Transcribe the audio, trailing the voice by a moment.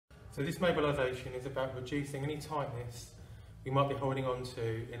So this mobilisation is about reducing any tightness we might be holding on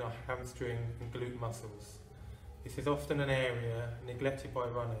to in our hamstring and glute muscles. This is often an area neglected by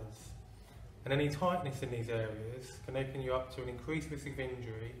runners, and any tightness in these areas can open you up to an increased risk of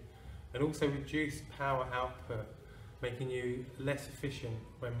injury and also reduce power output, making you less efficient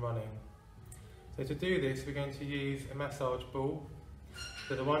when running. So to do this, we're going to use a massage ball.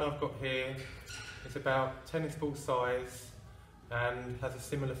 So the one I've got here is about tennis ball size and has a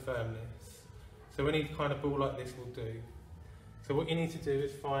similar firmness. So any kind of ball like this will do. So what you need to do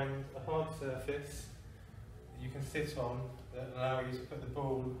is find a hard surface that you can sit on that allow you to put the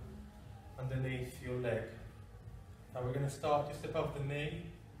ball underneath your leg. Now we're going to start just above the knee,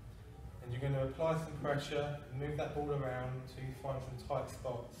 and you're going to apply some pressure and move that ball around until you find some tight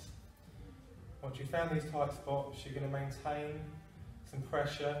spots. Once you've found these tight spots, you're going to maintain some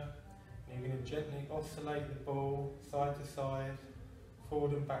pressure, and you're going to gently oscillate the ball side to side,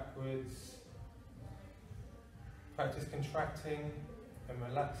 forward and backwards. Practice contracting and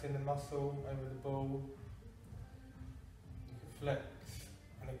relaxing the muscle over the ball. You can flex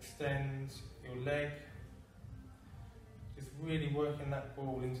and extend your leg. Just really working that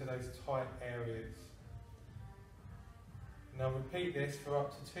ball into those tight areas. Now repeat this for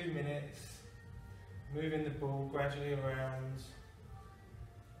up to 2 minutes, moving the ball gradually around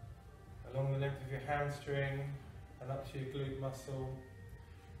along the length of your hamstring and up to your glute muscle,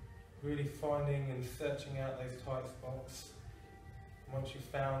 really finding and searching out those tight spots. And once you've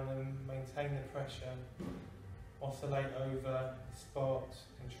found them, maintain the pressure, oscillate over the spot,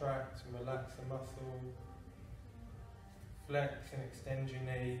 contract and relax the muscle, flex and extend your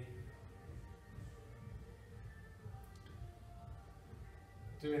knee.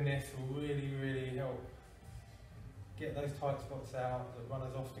 Doing this will really help get those tight spots out that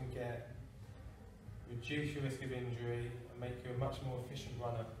runners often get, reduce your risk of injury and make you a much more efficient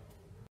runner.